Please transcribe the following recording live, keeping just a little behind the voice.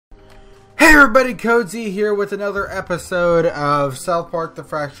Hey everybody, Cozy here with another episode of South Park: The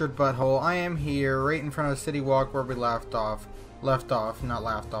Fractured Butthole. I am here right in front of City Walk where we left off. I don't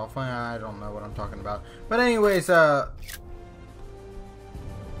know what I'm talking about. But anyways, what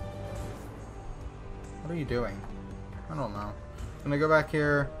are you doing? I don't know. I'm gonna go back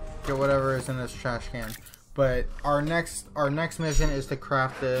here, get whatever is in this trash can. But our next mission is to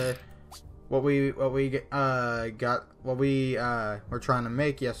craft the what we were trying to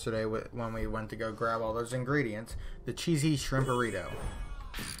make yesterday when we went to go grab all those ingredients. The cheesy shrimp burrito.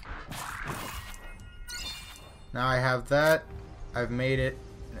 Now I have that. I've made it.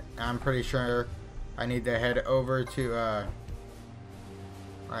 I'm pretty sure I need to head over to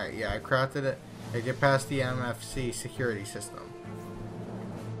alright, yeah, I crafted it. I get past the MFC security system.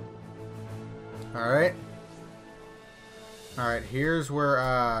 Alright, here's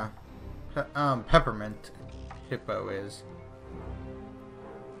where Peppermint Hippo is.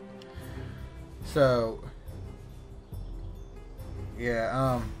 So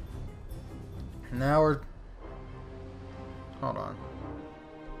yeah, now we're, hold on,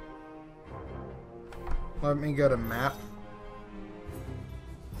 let me go to map.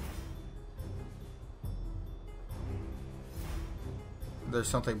 There's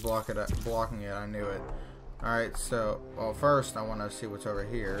something blocking it, I knew it. Alright, so, well, first I want to see what's over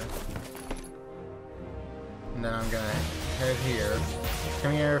here. And then I'm gonna head here.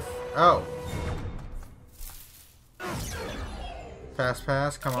 Come here. Oh! Fast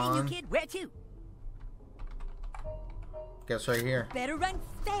pass, come on. Hey, new kid, where to? Guess right here. Better run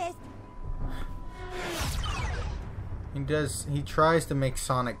fast. He tries to make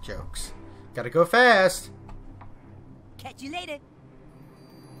Sonic jokes. Gotta go fast! Catch you later.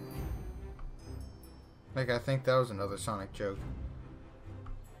 Like, I think that was another Sonic joke.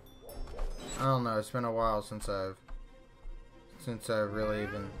 I don't know, it's been a while since I've really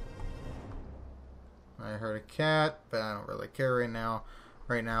even... I heard a cat, but I don't really care right now.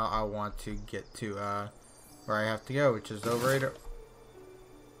 Right now, I want to get to, where I have to go, which is over here.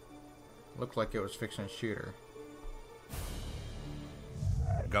 Looked like it was fixing a shooter.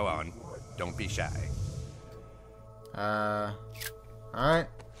 Go on. Don't be shy. Alright. I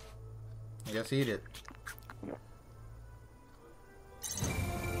guess eat it.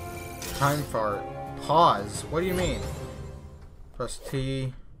 Time for pause. What do you mean? Press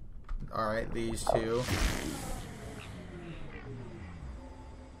T. Alright, these two.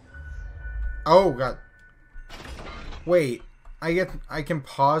 Oh god. Wait. I can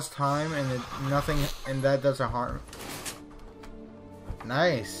pause time and nothing, and that doesn't harm.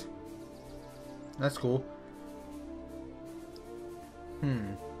 Nice. That's cool.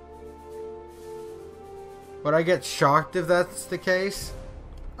 Would I get shocked if that's the case?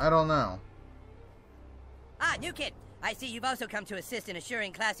 I don't know. Ah, new kid. I see you've also come to assist in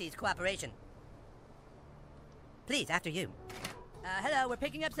assuring Classy's cooperation. Please, after you. Hello, we're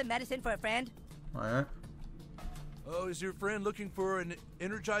picking up some medicine for a friend. Alright. Oh, is your friend looking for an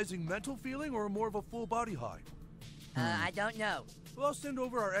energizing mental feeling or more of a full body high? I don't know. Well, I'll send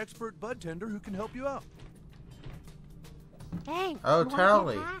over our expert bud tender who can help you out. Hey. Oh,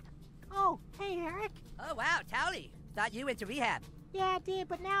 Tally. Oh, hey, Eric. Oh, wow, Tally. Thought you went to rehab. Yeah, I did,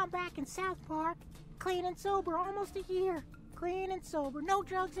 but now I'm back in South Park. Clean and sober, almost a year. Clean and sober, no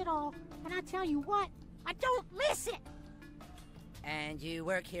drugs at all. And I tell you what, I don't miss it. And you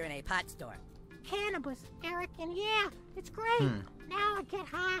work here in a pot store. Cannabis, Eric, and yeah, it's great. Now I get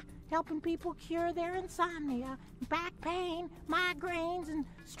high, helping people cure their insomnia, back pain, migraines, and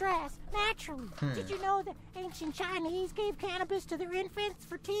stress naturally. Did you know that ancient Chinese gave cannabis to their infants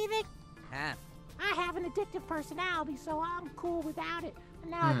for teething? Huh. I have an addictive personality, so I'm cool without it. And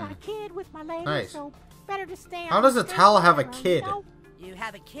now I got a kid with my lady, Nice. so better to stay How on does the a towel have a straight and kid? narrow, You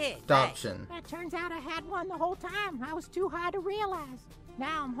have a kid. Adoption. It turns out I had one the whole time. I was too high to realize.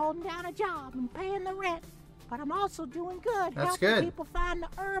 Now I'm holding down a job and paying the rent. But I'm also doing good, That's helping good. people find the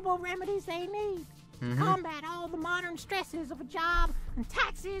herbal remedies they need. Combat all the modern stresses of a job and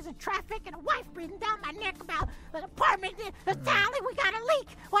taxes and traffic and a wife breathing down my neck about an apartment. Tally, we got a leak.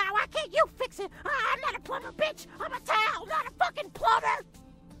 Why can't you fix it? I'm not a plumber, bitch. I'm a towel, not a fucking plumber.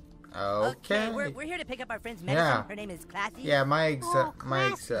 Okay. We're here to pick up our friend's medicine. Yeah. Her name is Classy. Yeah, my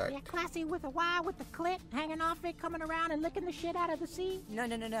Classy. exact. Yeah, Classy with a Y with the clit hanging off it, coming around and licking the shit out of the sea. No.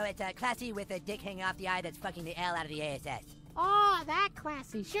 It's Classy with a dick hanging off the eye that's fucking the L out of the ASS. Oh, that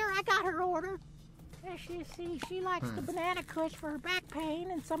Classy. Sure, I got her order. Yeah, she likes the banana kush for her back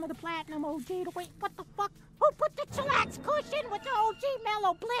pain and some of the platinum OG to wait. What the fuck? Who put the chillax cushion with the OG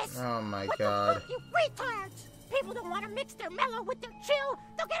mellow bliss? Oh my what god. What the fuck, you retards? People don't want to mix their mellow with their chill.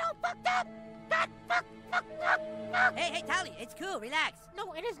 They'll get all fucked up. Hey, Tally, it's cool. Relax.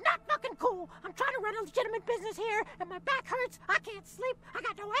 No, it is not fucking cool. I'm trying to run a legitimate business here, and my back hurts. I can't sleep. I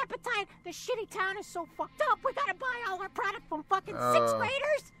got no appetite. This shitty town is so fucked up. We gotta buy all our product from fucking sixth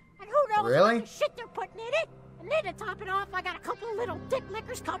graders. And who knows what kind of shit they're putting in it. And then to top it off, I got a couple of little dick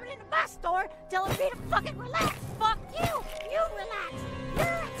lickers coming into my store telling me to fucking relax. Fuck you. You relax. You're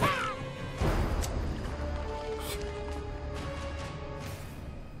a town.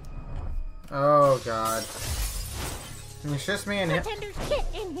 Oh, God. It's just me and him. Bartender's Kit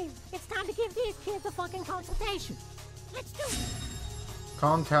in here. It's time to give these kids a fucking consultation. Let's do it.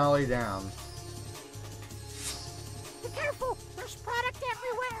 Calm Tally down. Be careful. There's product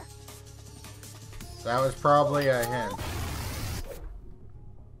everywhere. That was probably a hint.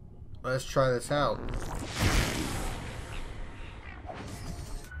 Let's try this out.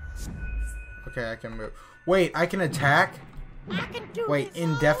 Okay, I can move. Wait, I can attack? I can do Wait, this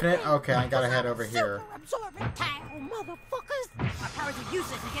indefinite? all Okay, I gotta head over here. Super absorbent towel, motherfuckers. Our powers are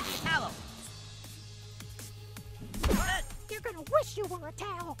useless against the towel. You're gonna wish you were a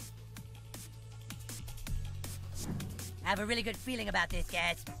towel. I have a really good feeling about this,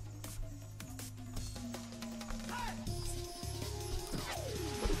 guys.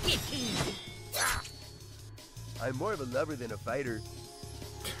 Get keen. I'm more of a lover than a fighter.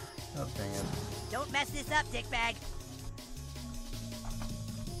 Oh, dang it. Don't mess this up, dickbag.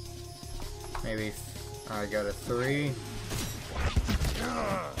 Maybe I go to 3.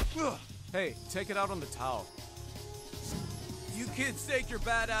 Hey, take it out on the towel. You kids take your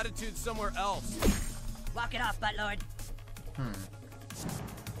bad attitude somewhere else. Walk it off, buttlord.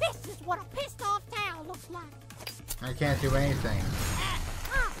 This is what a pissed off towel looks like. I can't do anything.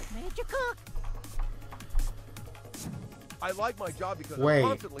 Made you cook. I like my job because Wait. I'm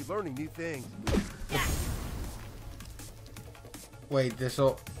constantly learning new things. Wait,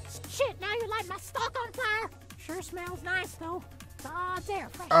 this'll... Shit, now you light my stock on fire. Sure smells nice, though. God's air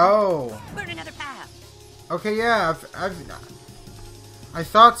fresh. Oh! Burn another pile. Okay, yeah, I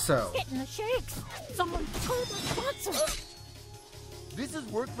thought so. Getting the shakes. Someone call my sponsor. This is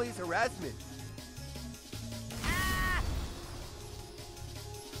workplace harassment.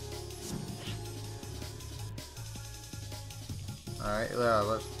 Alright, yeah,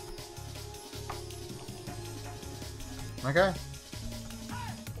 let's... Okay.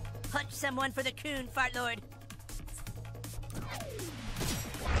 Punch someone for the coon, fartlord.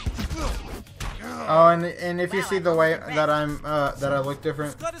 Oh, and if you see the way that I'm, that I look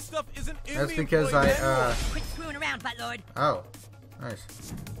different, This kind of stuff isn't in that's the because employee manual. Quit screwing around, buttlord. Oh. Nice.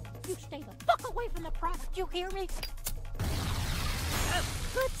 You stay the fuck away from the product, you hear me?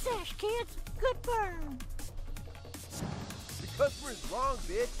 Good sesh, kids. Good burn. The customer is wrong,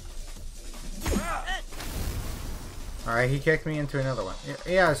 bitch. Alright, he kicked me into another one.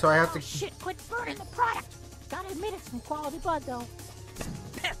 Yeah, so I have Oh, to... shit, quit burning the product. Gotta admit it's some quality bud, though.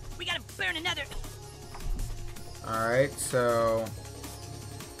 We gotta burn another. Alright, so...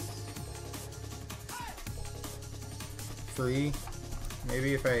 3.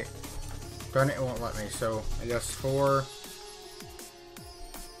 Maybe if I burn it, it won't let me. So, I guess 4.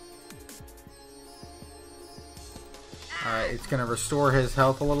 Alright, it's gonna restore his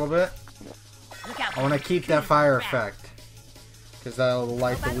health a little bit. Look out. I want to keep that fire effect. Because that'll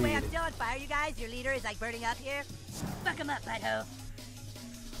light By the the way, weed. I'm still on fire, you guys. Your leader is like burning up here. Fuck him up, butthole.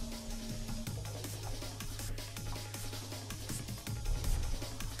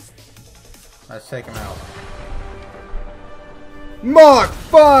 Let's take him out. Mach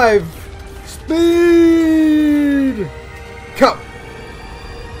 5 speed! Come!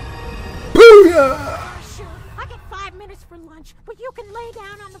 Booyah! Sure, I get 5 minutes for lunch, but you can lay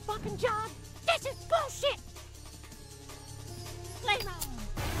down on the fucking job. This is bullshit! Lay down.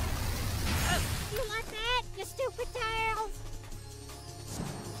 You like that, you stupid tails?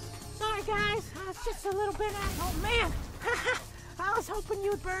 Sorry, guys. I was just a little bit out. Oh, man. I was hoping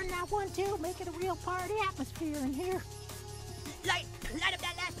you'd burn that one, too. Make it a real party atmosphere in here. Light up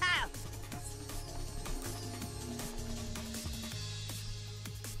that last pile.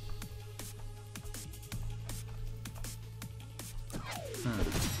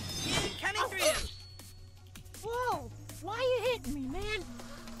 Coming through. Whoa! Why are you hitting me, man?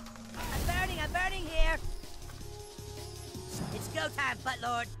 I'm burning here. It's go time,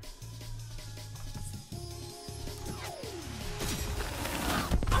 buttlord.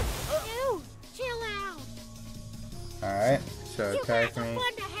 Dude, chill out. Alright, so You attack guys are me.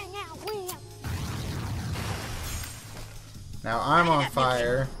 fun to hang out with. Now I'm on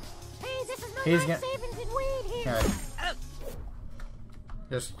fire. Hey, this is no He's life gonna- savings in weed here. Okay, Oh,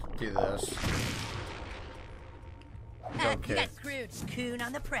 just do this. you Okay. got screwed. Coon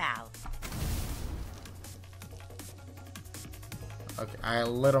on the prowl. Okay, I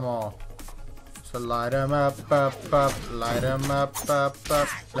lit them all. So light them up, light them up, light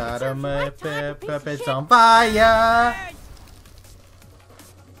them up, it's on fire!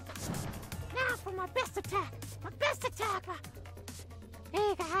 Now for my best attack! My best attack!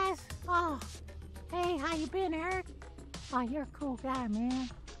 Hey guys! Oh, hey, how you been, Eric? Oh, you're a cool guy, man.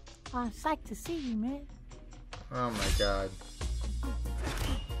 I'm psyched to see you, man. Oh my god.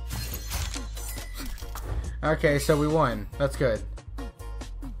 Okay, so we won. That's good.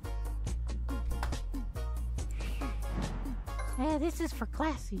 Yeah, this is for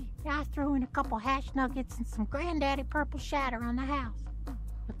classy. I threw in a couple hash nuggets and some granddaddy purple shatter on the house.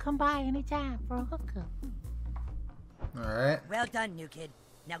 But come by anytime for a hookup. Alright. Well done, new kid.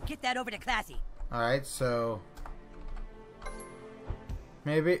 Now get that over to Classy. Alright, so...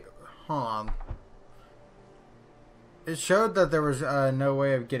 maybe... hold on. It showed that there was no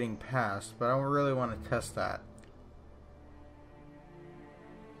way of getting past, but I don't really want to test that.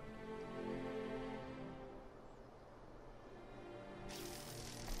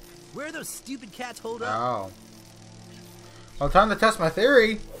 Where are those stupid cats holed up? Oh. Well, time to test my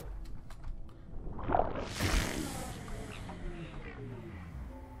theory.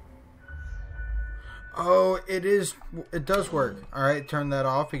 Oh, it does work. Alright, turn that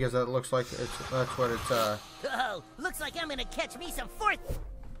off because that looks like that's what it's, Oh, looks like I'm gonna catch me some fourth.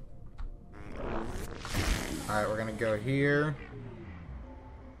 Alright, we're gonna go here.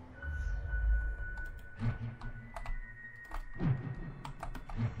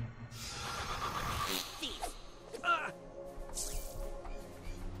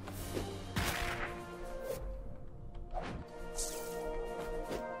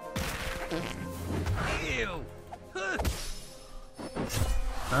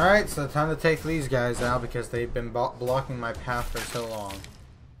 Alright, so time to take these guys out because they've been blocking my path for so long.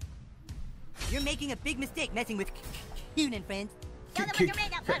 You're making a big mistake messing with Coon and friends.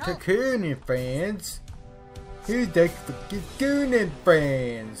 Coon and friends? Who's the Coon and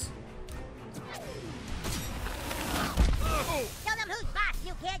friends? Tell them who's boss,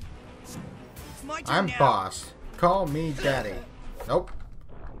 you kid. I'm boss. Call me daddy. Nope.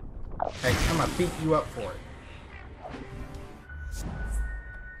 Hey, I'm gonna beat you up for it.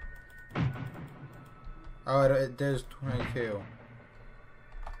 Oh, it does 22.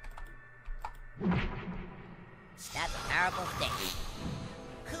 That's a powerful stick.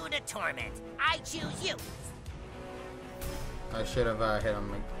 Coup de torment. I choose you. I should have hit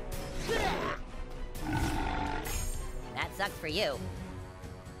him. That sucks for you.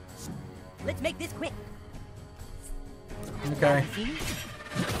 Let's make this quick. Okay.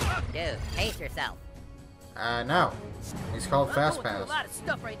 Dude, pace yourself. No. He's called Fast I'm going through Pass. a lot of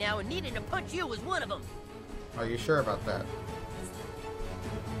stuff right now, and needing to punch you was one of them. Are you sure about that?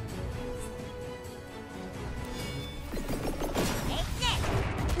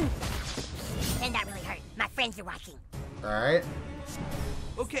 And that really hurt. My friends are watching. Alright.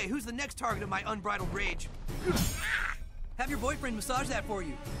 Okay, who's the next target of my unbridled rage? Have your boyfriend massage that for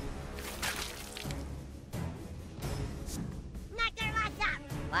you. Knock their lights out.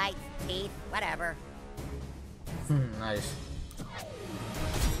 Lights, teeth, whatever. Nice.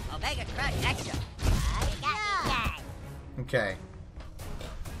 Omega Crush Extra. Okay.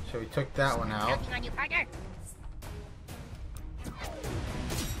 So we took that one out. Counting on you, partner.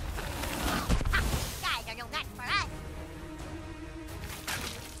 Guys are no match for us.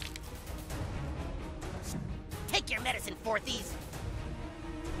 Take your medicine, fourthies.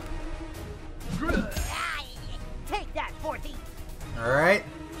 Take that, fourthie. Alright.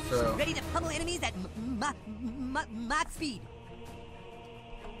 So Ready to pummel enemies at max speed.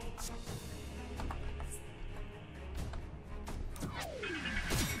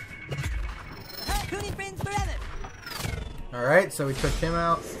 Cooning friends forever. alright, so we took him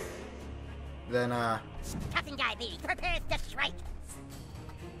out. Then Captain Guy B, prepare to strike.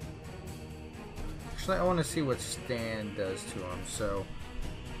 actually I want to see what Stan does to him, so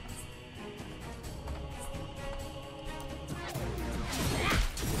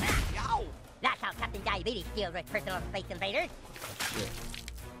That's how Captain Diabetes deals with personal space invaders. shit.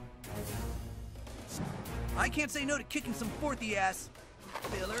 I can't say no to kicking some fourthy ass.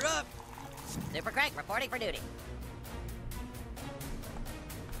 Fill her up. Super Crank reporting for duty.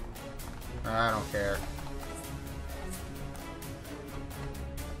 I don't care.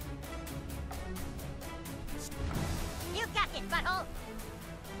 You got this, butthole.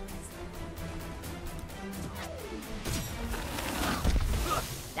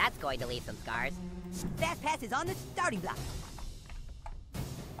 That's going to leave some scars. Fast Pass is on the starting block.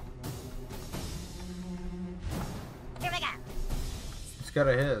 Here we go. Let's go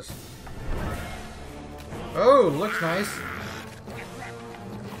to his. Oh, looks nice.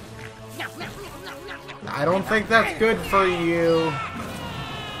 I don't think that's good for you.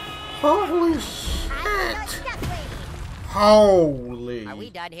 Holy shit. Holy. Are we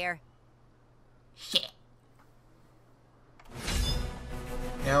done here? Shit.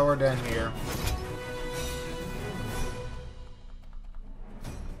 Yeah, we're done here.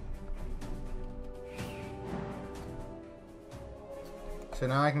 So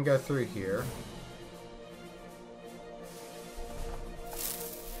now I can go through here.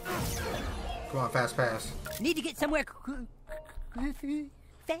 Come on, fast pass. Need to get somewhere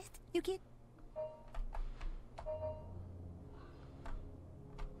fast, you kid?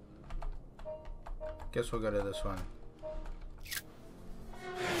 Guess we'll go to this one.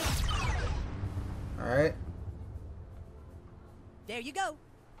 Alright. There you go.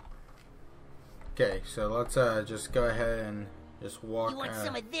 Okay, so let's just go ahead and just walk. You want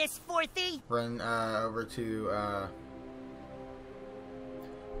some of this, Fourthy? Run over to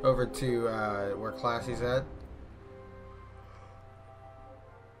where Classy's at.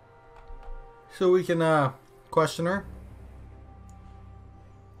 So we can question her.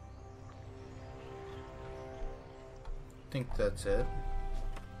 I think that's it.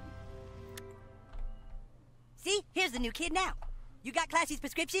 See? Here's the new kid now. You got Classy's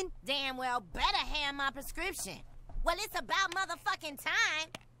prescription? Damn well better hand my prescription. Well, it's about motherfucking time.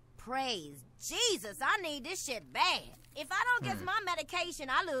 Praise Jesus, I need this shit bad. If I don't get my medication,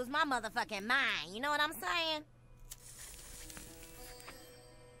 I lose my motherfucking mind. You know what I'm saying?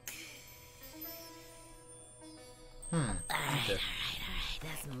 Alright.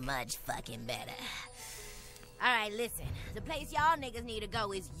 That's much fucking better. Alright, listen. The place y'all niggas need to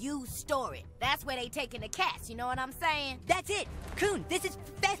go is U-Store It. That's where they taking the cats, you know what I'm saying? That's it. Coon, this is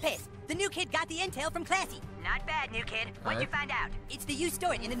Fast Pass. The new kid got the intel from Classy. Not bad, new kid. What'd you find out? It's the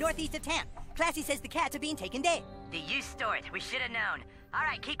U-Store It in the northeast of town. Classy says the cats are being taken there. The U-Store It. We should have known. All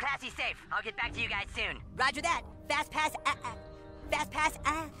right, keep Classy safe. I'll get back to you guys soon. Roger that. Fast Pass, Fast Pass,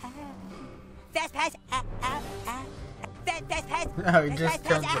 Fast Pass, Fast Pass. No, he just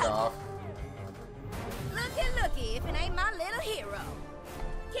turns it off. Looky, if it ain't my little hero.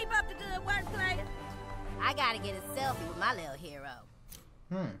 Keep up the good work, player. I gotta get a selfie with my little hero.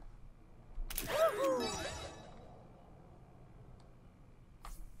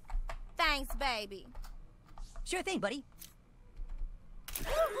 Thanks, baby. Sure thing, buddy.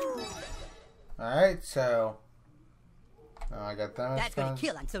 Alright, so... Oh, I got that. That's gonna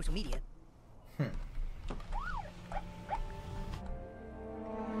kill on social media.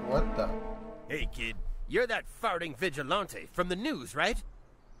 What the? Hey, kid. You're that farting vigilante from the news, right?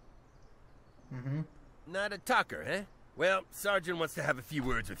 Mm-hmm. Not a talker, eh? Well, Sergeant wants to have a few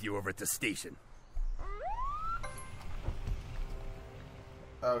words with you over at the station.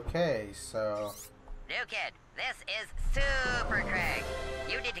 Okay, so... New kid, this is Super Craig.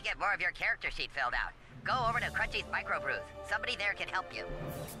 You need to get more of your character sheet filled out. Go over to Crunchy's micro booth. Somebody there can help you.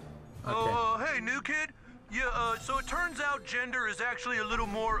 Okay. Hey, new kid. Yeah, so it turns out gender is actually a little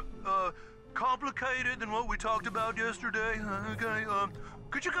more, complicated than what we talked about yesterday. Okay,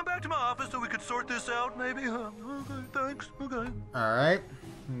 could you come back to my office so we could sort this out, maybe? Okay, thanks. Okay. Alright.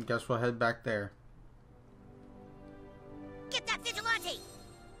 Guess we'll head back there. Get that vigilante!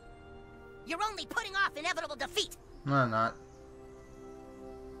 You're only putting off inevitable defeat. No, I'm not.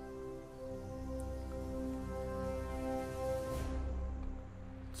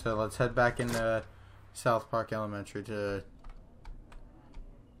 So let's head back into South Park Elementary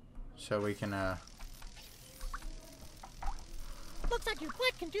so we can Looks like your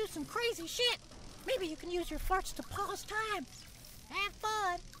butt can do some crazy shit. Maybe you can use your farts to pause time. Have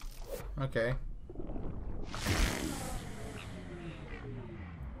fun. Okay.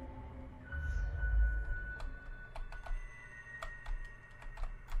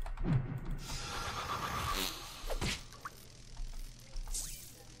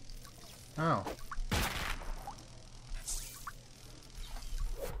 Oh.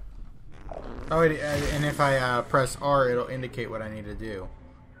 Oh, and if I press R, it'll indicate what I need to do.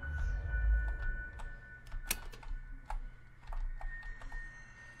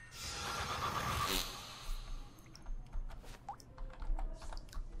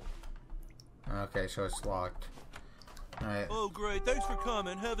 Okay, so it's locked. Alright. Oh, great. Thanks for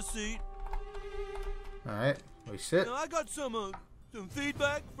coming. Have a seat. Alright, we sit. Now, I got some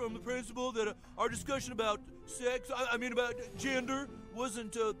feedback from the principal that our discussion about sex, I mean about gender,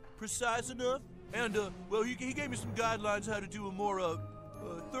 wasn't precise enough. And, well, he gave me some guidelines how to do a more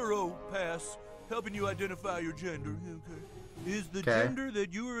thorough pass, helping you identify your gender. Okay. Is the gender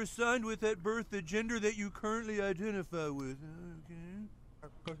that you were assigned with at birth the gender that you currently identify with? Okay.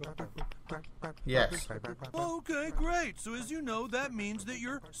 Yes. Okay, great. So as you know, that means that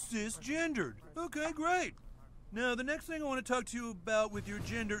you're cisgendered. Okay, great. Now, the next thing I want to talk to you about with your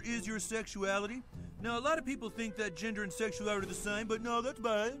gender is your sexuality. Now, a lot of people think that gender and sexuality are the same, but no, that's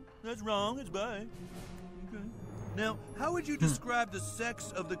bi. That's wrong. It's bi. Okay. Now, how would you describe the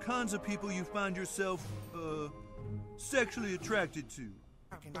sex of the kinds of people you find yourself, sexually attracted to?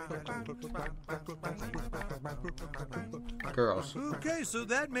 Girls. Okay, so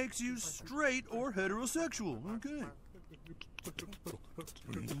that makes you straight or heterosexual. Okay.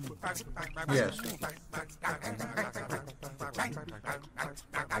 Yes.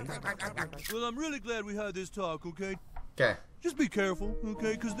 Well, I'm really glad we had this talk, okay? Okay. Just be careful,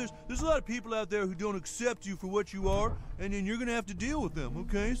 okay? Because there's a lot of people out there who don't accept you for what you are, and then you're going to have to deal with them,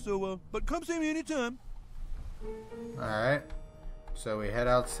 okay? So, but come see me anytime. Alright. So we head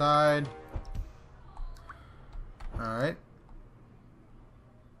outside. Alright.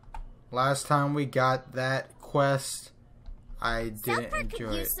 Last time we got that quest, I didn't South Park enjoy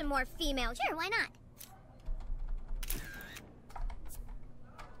could it. use some more female. Sure, why not?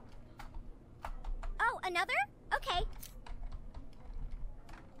 Oh, another? Okay.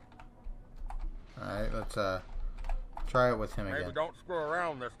 Alright, let's try it with him again. Maybe don't screw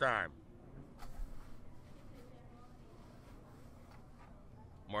around this time.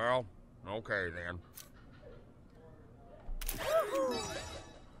 Well, okay then.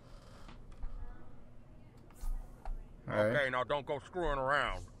 Alright. Okay, now don't go screwing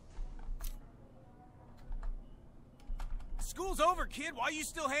around. School's over, kid. Why are you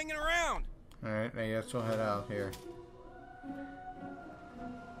still hanging around? Alright, I guess we'll head out here.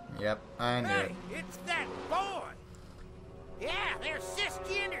 Yep, I knew it. It's that boy. Yeah, they're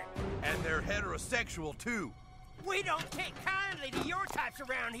cisgender. And they're heterosexual, too. We don't take kindly to your types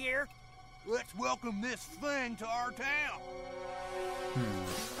around here. Let's welcome this thing to our town.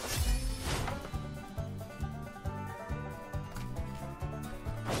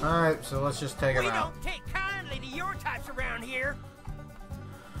 Alright, so let's just take him We out. don't take kindly to your types around here.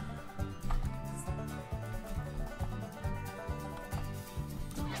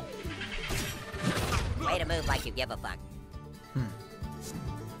 Way to move like you give a fuck.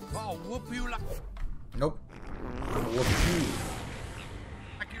 I'll whoop you like... Nope. Whoop you.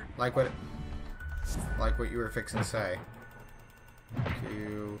 Like what you were fixing to say.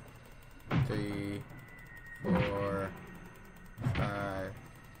 2, 3, 4, 5.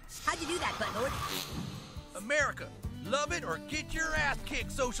 How'd you do that, butthole? America, love it or get your ass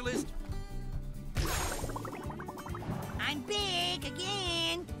kicked, socialist. I'm big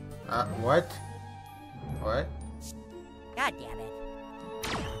again. What? What? God damn it.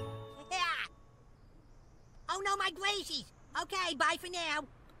 Oh no, my glacies. Okay, bye for now.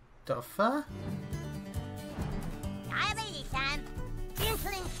 The fuck? Diabetes, son.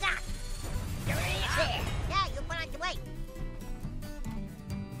 Insulin shock. Yeah, you put on your weight.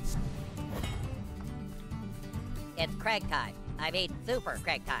 It's Craig time. I mean, super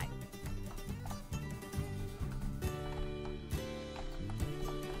Craig time.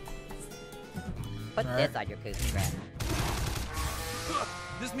 Put this on your koozie strap.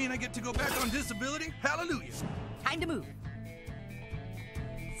 This mean I get to go back on disability? Hallelujah. Time to move.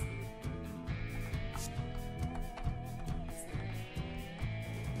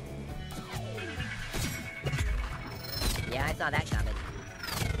 Yeah, I saw that coming.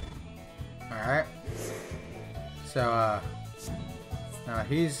 Alright. So,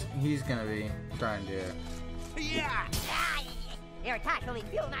 he's gonna be trying to... Yeah! Your attack only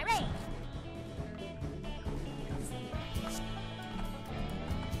fueled my rage.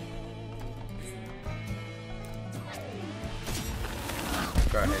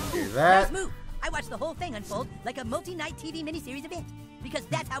 Go ahead and do that. Nice move. I watched the whole thing unfold like a multi-night TV miniseries event. Because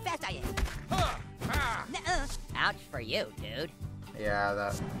that's how fast I am. Nuh-uh. Ouch for you, dude. Yeah,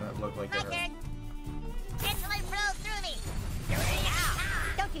 that looked like it. Record. Insulin flow through me.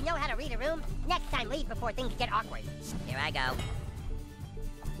 Don't you know how to read a room? Next time, leave before things get awkward. Here I go.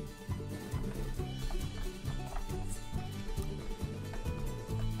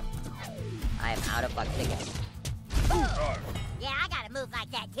 I am out of buck tickets. Yeah, I gotta move like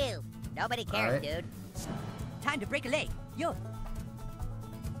that too. Nobody cares, Alright. dude. Time to break a leg. Yo.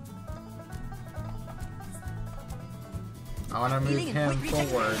 I want to move Healing in him 0.3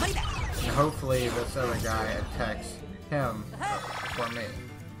 seconds. forward, Money back. and hopefully this other guy attacks him for me.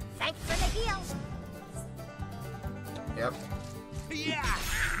 Thanks for the heal. Yep. Yeah.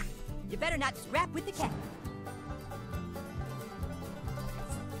 You better not scrap with the cat.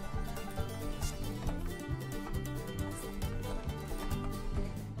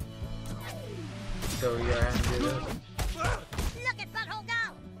 So we gotta have to do this. Look at Butthole go.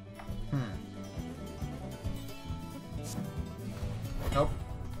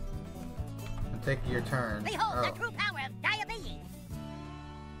 take your turn. Behold the true power of diabetes.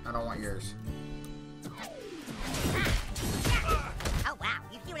 I don't want yours. Oh wow,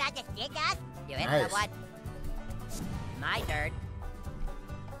 you see what I just did, guys? Do it, Nice. what? My turn.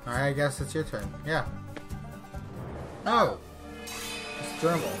 Alright, I guess it's your turn. Yeah. No! It's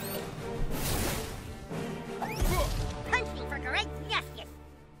Dremel. Punch me for great justice.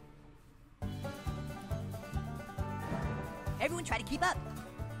 Everyone try to keep up.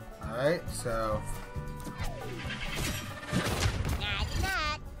 Alright, so...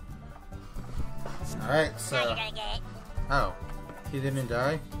 Not. Alright, Now so... you're gonna get it. Oh. He didn't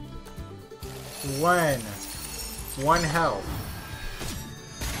die? One health.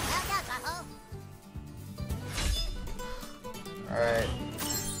 Alright.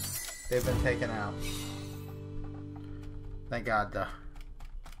 They've been taken out. Thank God, though.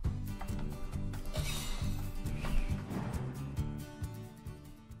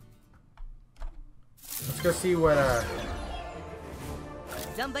 Let's go see what,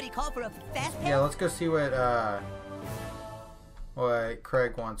 Somebody call for a fast pass? yeah, let's go see what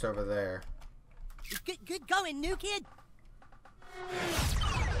Craig wants over there. Good going, new kid.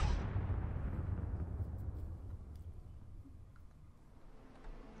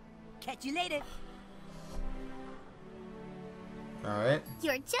 Catch you later. Alright.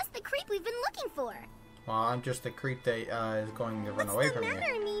 You're just the creep we've been looking for. Well, I'm just the creep that is going to run away What's from the you.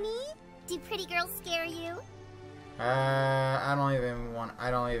 matter, Mimi? Do pretty girls scare you? I don't even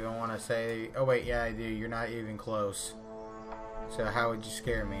want to say. Oh wait, yeah, I do. You're not even close. So how would you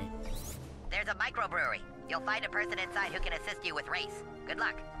scare me? There's a microbrewery. You'll find a person inside who can assist you with race. Good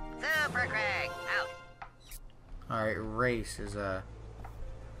luck. Super Craig, out. Alright, race is Alright.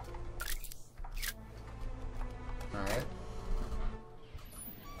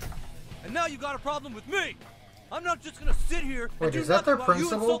 And now you got a problem with me. I'm not just gonna sit here Wait, and do is that their nothing while you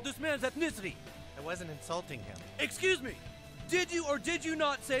principal? insult this man's ethnicity. I wasn't insulting him. Excuse me. Did you or did you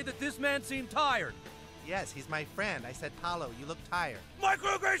not say that this man seemed tired? Yes, he's my friend. I said, Paulo, you look tired.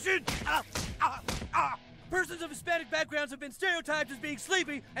 Microaggression! Persons of Hispanic backgrounds have been stereotyped as being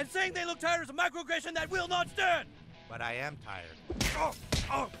sleepy, and saying they look tired is a microaggression that will not stand! But I am tired.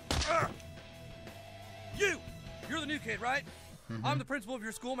 You're the new kid, right? I'm the principal of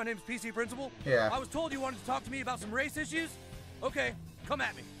your school. My name's PC Principal. Yeah. I was told you wanted to talk to me about some race issues. Okay, come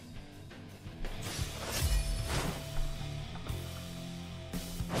at me.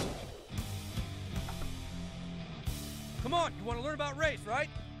 Come on, you want to learn about race, right?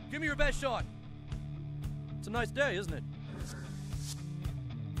 Give me your best shot. It's a nice day, isn't it?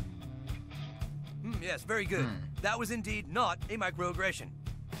 Yes, very good. That was indeed not a microaggression.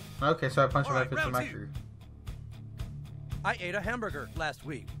 Okay, so I punch him All back right, into the round two. micro. I ate a hamburger last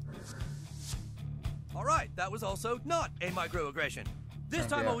week. All right, that was also not a microaggression. This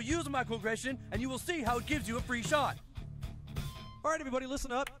time I will use a microaggression, and you will see how it gives you a free shot. All right, everybody,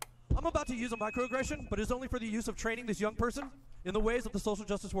 listen up. I'm about to use a microaggression, but it's only for the use of training this young person in the ways of the social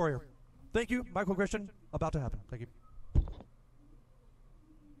justice warrior. Thank you. Microaggression about to happen. Thank you.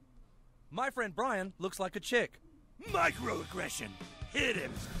 My friend Brian looks like a chick. Microaggression. Hit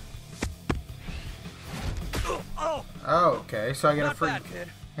him. Oh! Okay, so I get Not a free. bad, kid.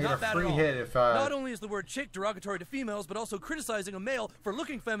 I get Not a bad free at all. hit if. Not only is the word chick derogatory to females, but also criticizing a male for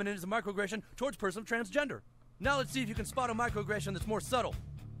looking feminine is a microaggression towards a person of transgender. Now let's see if you can spot a microaggression that's more subtle.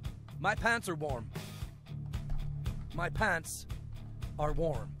 My pants are warm. My pants are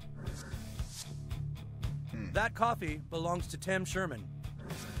warm. That coffee belongs to Tim Sherman.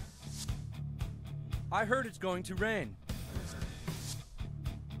 I heard it's going to rain.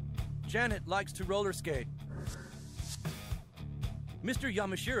 Janet likes to roller skate. Mr.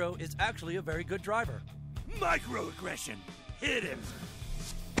 Yamashiro is actually a very good driver. Microaggression. Hit him.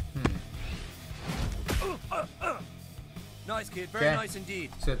 Nice, kid. Very Okay. nice indeed.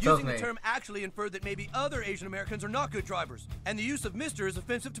 So it tells Using the me- term actually inferred that maybe other Asian Americans are not good drivers, and the use of Mr. is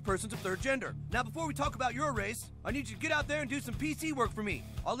offensive to persons of third gender. Now, before we talk about your race, I need you to get out there and do some PC work for me.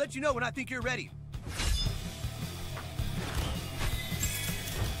 I'll let you know when I think you're ready.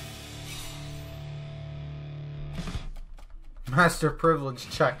 Master privilege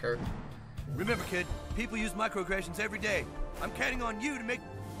checker. Remember, kid, people use microaggressions every day. I'm counting on you to make...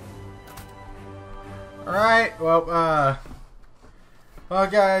 Alright, well,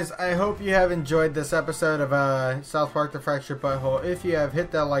 guys, I hope you have enjoyed this episode of, South Park: The Fractured Butthole. If you have,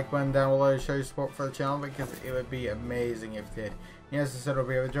 hit that like button down below to show your support for the channel, because it would be amazing if you did. Yes, I said it'll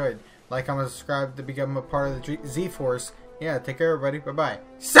be enjoyed. Like, comment, subscribe to become a part of the Z-Force. Yeah, take care, everybody. Bye-bye.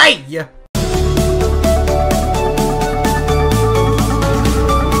 See ya!